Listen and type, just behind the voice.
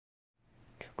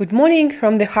Good morning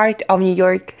from the heart of New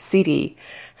York City.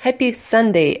 Happy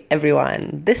Sunday,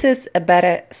 everyone. This is a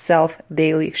Better Self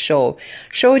Daily Show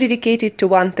dedicated to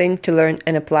one thing to learn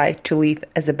and apply to live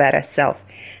as a better self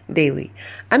daily.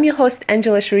 I'm your host,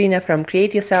 Angela Shurina from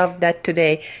Create Yourself That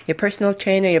Today, your personal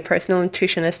trainer, your personal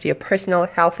nutritionist, your personal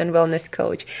health and wellness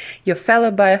coach, your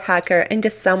fellow biohacker, and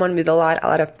just someone with a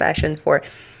lot of passion for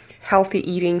healthy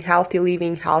eating, healthy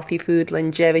living, healthy food,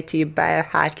 longevity,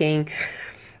 biohacking,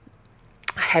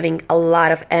 having a lot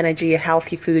of energy,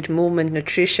 healthy food, movement,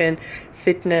 nutrition,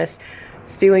 fitness,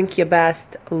 feeling your best,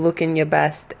 looking your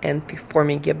best, and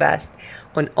performing your best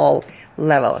on all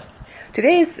levels.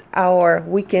 Today is our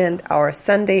weekend, our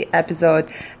Sunday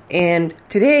episode, and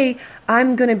today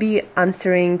I'm going to be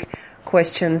answering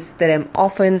questions that I'm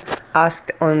often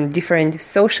asked on different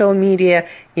social media,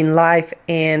 in life,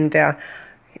 and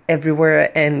everywhere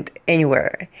and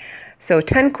anywhere. So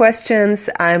 10 questions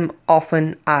I'm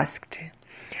often asked.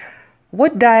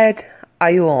 What diet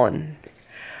are you on?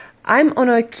 I'm on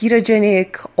a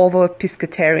ketogenic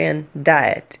ovo-pescatarian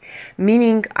diet,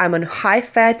 meaning I'm on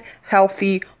high-fat,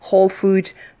 healthy, whole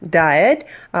food diet,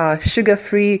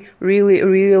 sugar-free,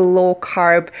 really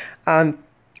low-carb,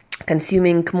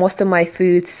 consuming most of my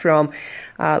foods from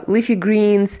leafy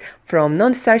greens, from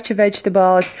non-starchy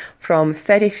vegetables, from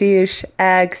fatty fish,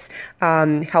 eggs,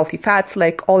 healthy fats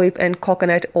like olive and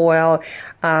coconut oil,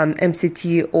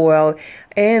 MCT oil,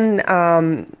 and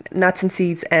nuts and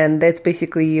seeds, and that's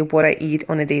basically what I eat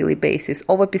on a daily basis.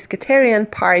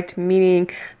 Ovo-pescatarian part meaning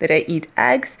that I eat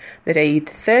eggs, that I eat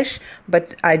fish,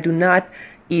 but I do not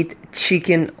eat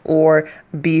chicken or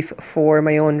beef for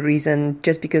my own reason,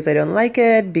 just because I don't like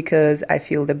it, because I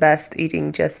feel the best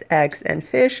eating just eggs and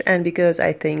fish, and because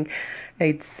I think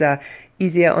it's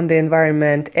easier on the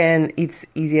environment and it's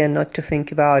easier not to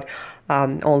think about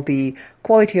all the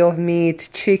quality of meat,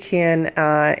 chicken.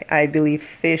 I believe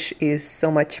fish is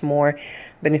so much more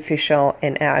beneficial,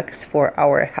 and eggs for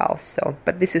our health.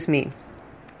 But this is me.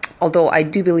 Although I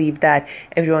do believe that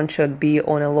everyone should be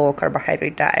on a low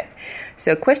carbohydrate diet.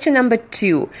 So question number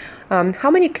 2, how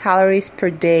many calories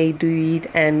per day do you eat,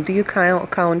 and do you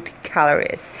count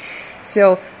calories?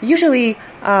 So usually,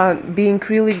 being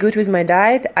really good with my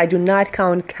diet, I do not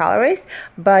count calories,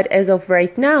 but as of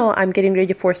right now, I'm getting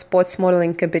ready for sports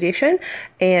modeling competition,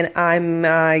 and I'm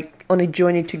on a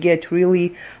journey to get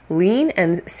really lean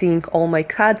and seeing all my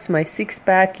cuts, my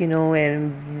six-pack,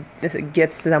 and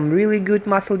get some really good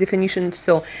muscle definition.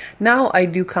 So now I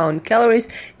do count calories,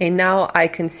 and now I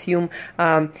consume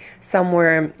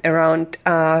somewhere around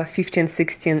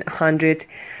 1,500-1,600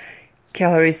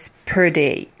 calories per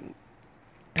day.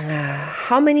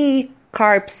 How many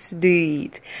carbs do you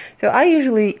eat? So I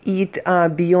usually eat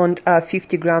beyond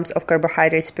 50 grams of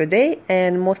carbohydrates per day,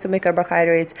 and most of my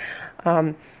carbohydrates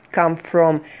come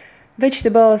from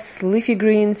vegetables, leafy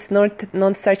greens,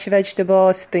 non-starchy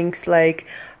vegetables, things like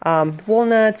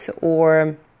walnuts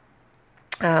or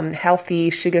healthy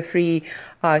sugar-free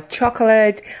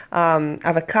chocolate,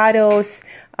 avocados,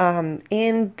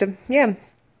 and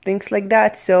things like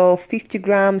that. So 50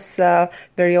 grams,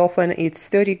 very often it's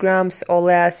 30 grams or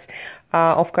less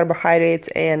of carbohydrates,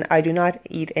 and I do not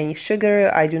eat any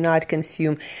sugar. I do not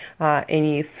consume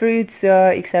any fruits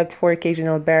except for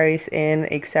occasional berries, and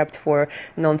except for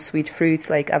non-sweet fruits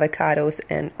like avocados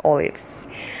and olives.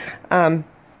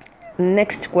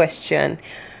 Next question.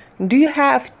 Do you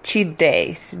have cheat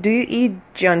days? Do you eat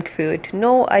junk food?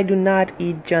 No, I do not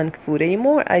eat junk food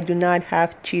anymore. I do not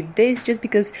have cheat days, just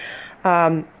because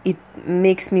it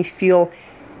makes me feel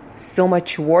so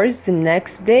much worse the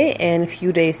next day and a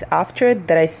few days after,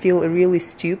 that I feel really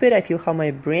stupid. I feel how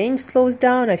my brain slows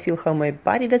down. I feel how my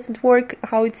body doesn't work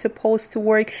how it's supposed to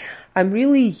work. I'm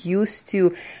really used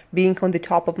to being on the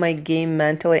top of my game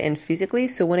mentally and physically.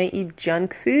 So when I eat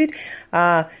junk food,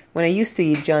 when I used to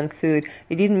eat junk food,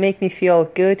 it didn't make me feel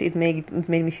good. It made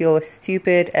me feel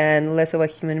stupid and less of a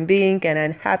human being and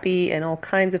unhappy and all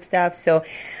kinds of stuff. So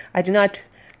I do not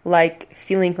like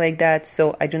feeling like that.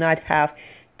 So I do not have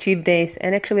cheat days,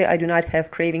 and actually I do not have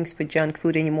cravings for junk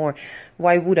food anymore.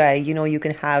 Why would I? You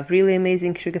can have really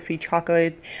amazing sugar-free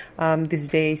chocolate these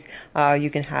days.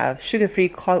 You can have sugar-free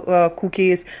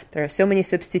cookies. There are so many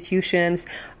substitutions.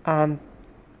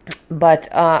 But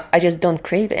I just don't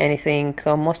crave anything.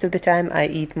 Most of the time I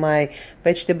eat my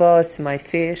vegetables, my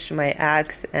fish, my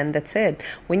eggs, and that's it.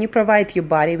 When you provide your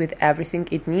body with everything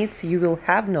it needs, you will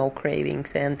have no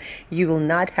cravings, and you will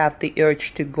not have the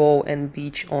urge to go and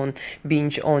binge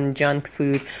on junk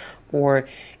food or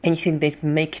anything that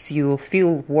makes you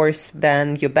feel worse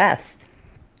than your best.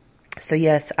 So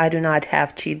yes, I do not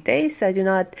have cheat days. I do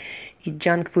not eat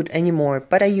junk food anymore,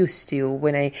 but I used to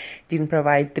when I didn't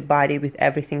provide the body with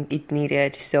everything it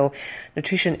needed. So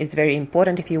nutrition is very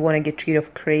important if you want to get rid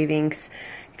of cravings,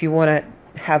 if you want to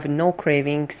have no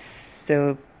cravings.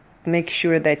 So make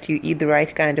sure that you eat the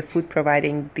right kind of food,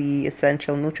 providing the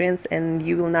essential nutrients, and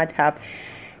you will not have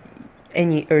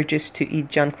any urges to eat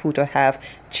junk food or have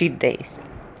cheat days.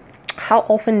 How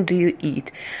often do you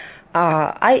eat?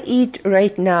 I eat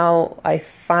right now, I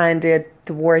find it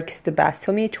works the best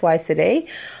for me twice a day.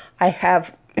 I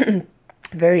have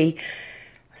very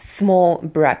small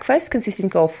breakfast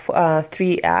consisting of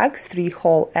 3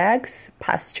 whole eggs,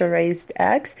 pasture-raised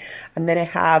eggs, and then I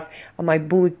have my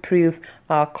bulletproof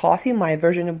coffee, my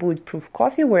version of bulletproof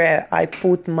coffee, where I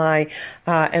put my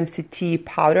MCT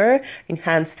powder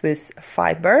enhanced with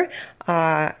fiber,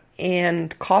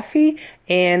 and coffee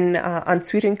and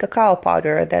unsweetened cacao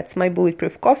powder. That's my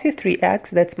bulletproof coffee, 3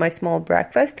 eggs. That's my small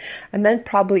breakfast. And then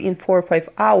probably in 4 or 5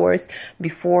 hours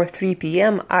before 3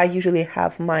 p.m., I usually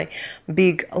have my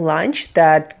big lunch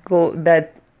that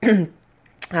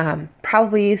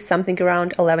probably something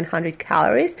around 1100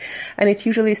 calories, and it's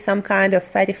usually some kind of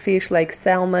fatty fish like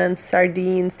salmon,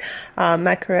 sardines,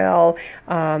 mackerel,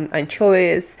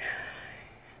 anchovies,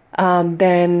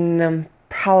 then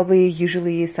probably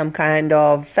usually some kind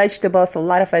of vegetables, a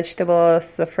lot of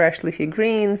vegetables, fresh leafy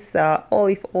greens,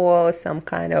 olive oil, some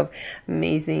kind of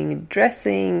amazing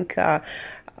dressing,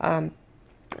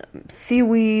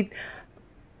 seaweed,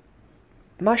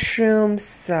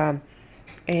 mushrooms,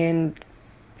 and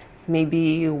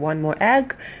maybe 1 more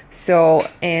egg. So,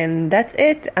 and that's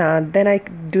it. Then I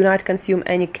do not consume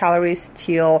any calories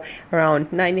till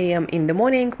around 9 a.m. in the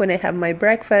morning when I have my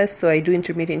breakfast. So I do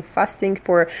intermittent fasting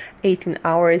for 18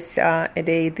 hours a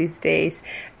day these days,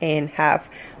 and have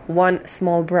 1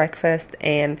 small breakfast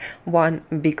and 1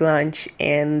 big lunch,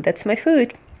 and that's my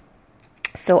food.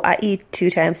 So I eat 2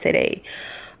 times a day.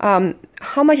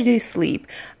 How much do you sleep?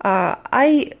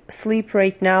 I sleep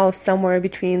right now somewhere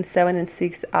between 7 and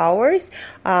 6 hours.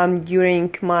 During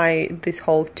this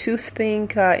whole tooth thing,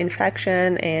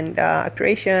 infection and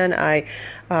operation, I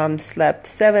slept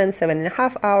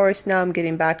 7.5 hours. Now I'm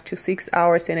getting back to 6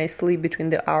 hours, and I sleep between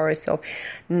the hours of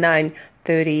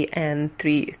 9:30 and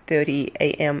 3:30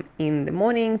 a.m. in the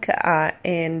morning,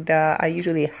 and I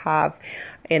usually have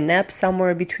a nap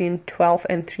somewhere between 12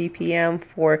 and 3 p.m.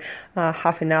 for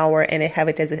half an hour, and I have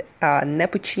it as a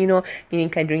nappuccino,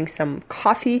 meaning I drink some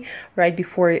coffee right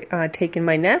before taking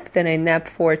my nap. Then I nap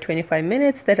for 25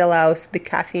 minutes. That allows the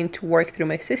caffeine to work through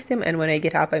my system, and when I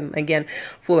get up, I'm again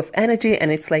full of energy,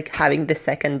 and it's like having the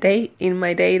second day in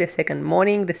my day, the second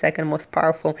morning, the second most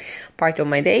powerful part of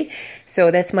my day.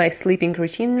 So that's my sleeping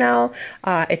routine now.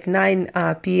 At 9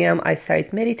 p.m. I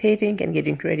start meditating and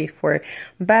getting ready for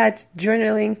bed,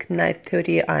 journaling.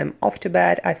 9:30 I'm off to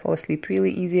bed. I fall asleep really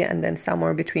easy, and then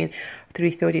somewhere between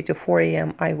 3:30 to 4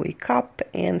 a.m. I wake up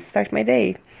and start my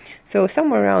day. So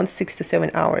somewhere around 6 to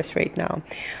 7 hours right now.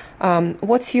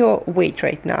 What's your weight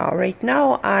right now? Right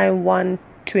now I'm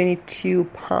 122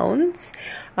 pounds,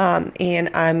 and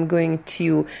I'm going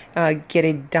to get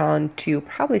it down to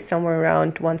probably somewhere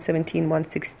around 117,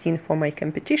 116 for my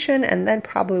competition, and then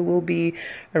probably will be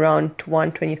around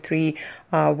 123,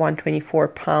 124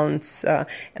 pounds,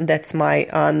 and that's my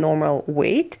normal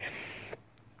weight.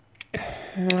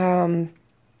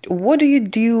 What do you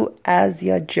do as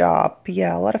your job?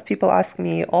 Yeah, a lot of people ask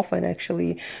me often,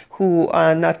 actually, who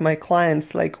are not my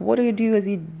clients, like, what do you do as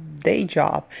a day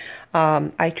job?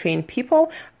 I train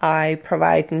people. I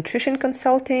provide nutrition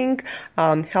consulting,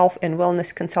 health and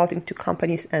wellness consulting to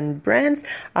companies and brands.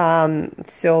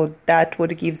 So that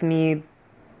would gives me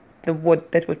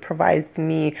that would provide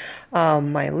me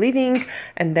my living,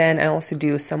 and then I also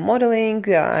do some modeling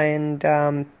and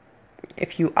a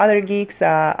few other gigs.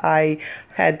 I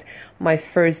had my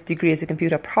first degree as a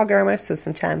computer programmer, so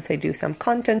sometimes I do some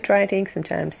content writing,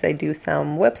 sometimes I do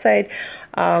some website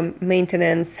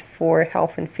maintenance for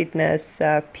health and fitness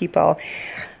people.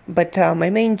 But my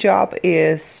main job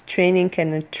is training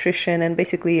and nutrition, and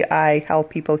basically I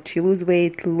help people to lose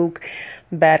weight, look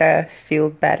better, feel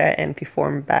better, and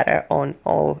perform better on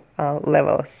all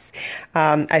levels.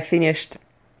 I finished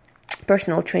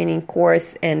personal training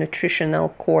course and nutritional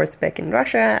course back in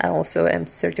Russia. I also am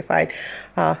certified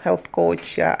health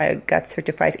coach. I got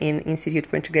certified in Institute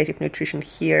for Integrative Nutrition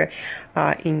here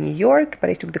in New York, but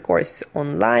I took the course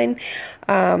online.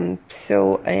 First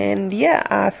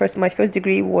my first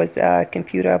degree was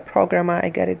computer programmer. I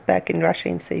got it back in Russia,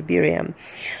 in Siberia.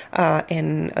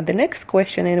 And the next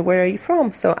question is, where are you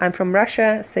from? So I'm from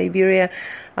Russia, Siberia,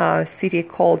 city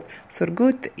called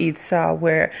Surgut. It's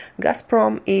where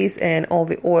Gazprom is, and all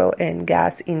the oil and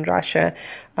gas in Russia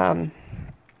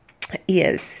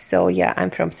is. So yeah, I'm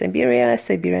from Siberia,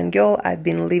 Siberian girl. I've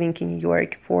been living in New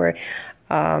York for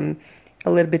a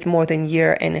little bit more than a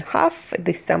year and a half.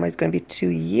 This summer is going to be 2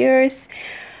 years.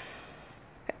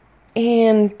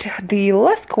 And the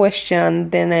last question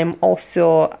then I'm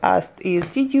also asked is,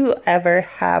 did you ever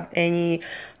have any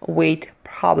weight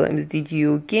problems? Did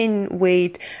you gain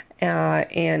weight?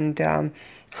 And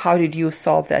how did you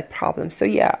solve that problem? So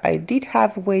yeah, I did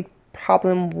have weight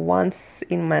problem once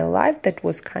in my life. That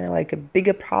was kind of like a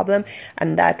bigger problem,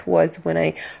 and that was when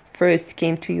I first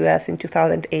came to US in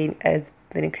 2008 as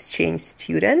an exchange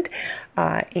student,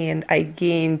 and I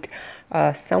gained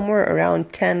somewhere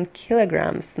around 10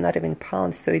 kilograms, not even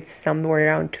pounds, so it's somewhere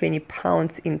around 20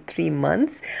 pounds in 3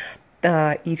 months,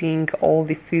 eating all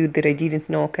the food that I didn't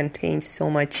know contained so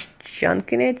much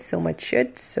junk in it, so much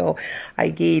shit. So I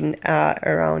gained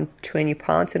around 20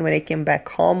 pounds, and when I came back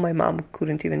home, my mom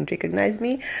couldn't even recognize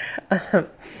me.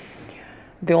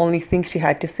 The only thing she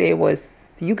had to say was,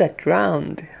 "You got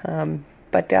drowned."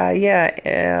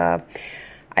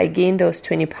 I gained those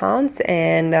 20 pounds,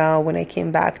 and when I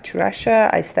came back to Russia,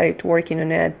 I started working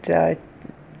on it,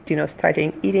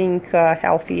 starting eating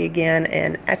healthy again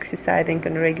and exercising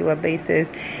on a regular basis.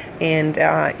 And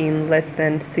in less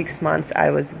than 6 months, I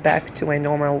was back to my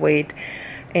normal weight.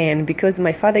 And because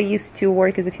my father used to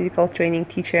work as a physical training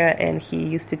teacher, and he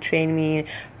used to train me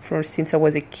since I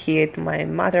was a kid, my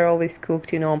mother always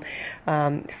cooked,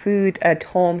 food at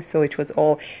home, so it was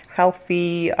all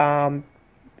healthy,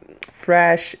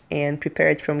 fresh, and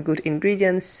prepared from good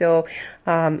ingredients. So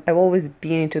I've always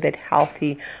been into that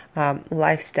healthy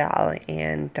lifestyle,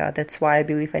 and that's why I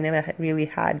believe I never really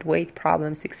had weight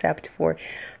problems except for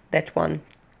that one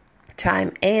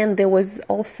time. And there was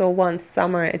also one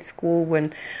summer at school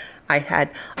when I had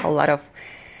a lot of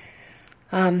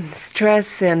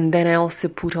stress, and then I also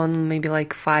put on maybe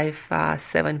like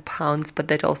 7 pounds, but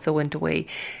that also went away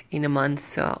in a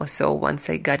month or so once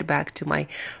I got back to my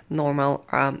normal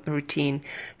routine.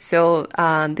 So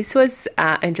this was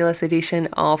Angela's edition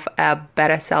of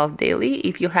Better Self Daily.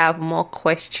 If you have more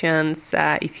questions,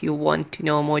 if you want to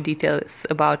know more details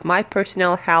about my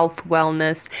personal health,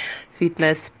 wellness,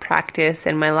 fitness practice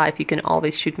and my life, you can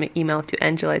always shoot me email to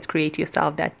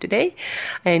angela@createyourself.today,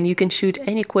 and you can shoot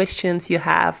any questions you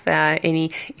have,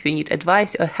 if you need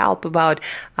advice or help about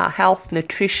health,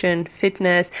 nutrition,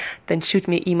 fitness, then shoot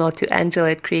me email to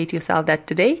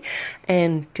angela@createyourself.today.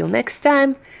 And till next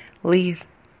time, live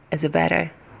as a better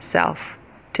self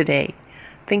today.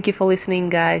 Thank you for listening,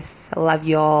 guys. I love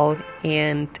you all,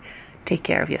 and take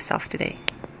care of yourself today.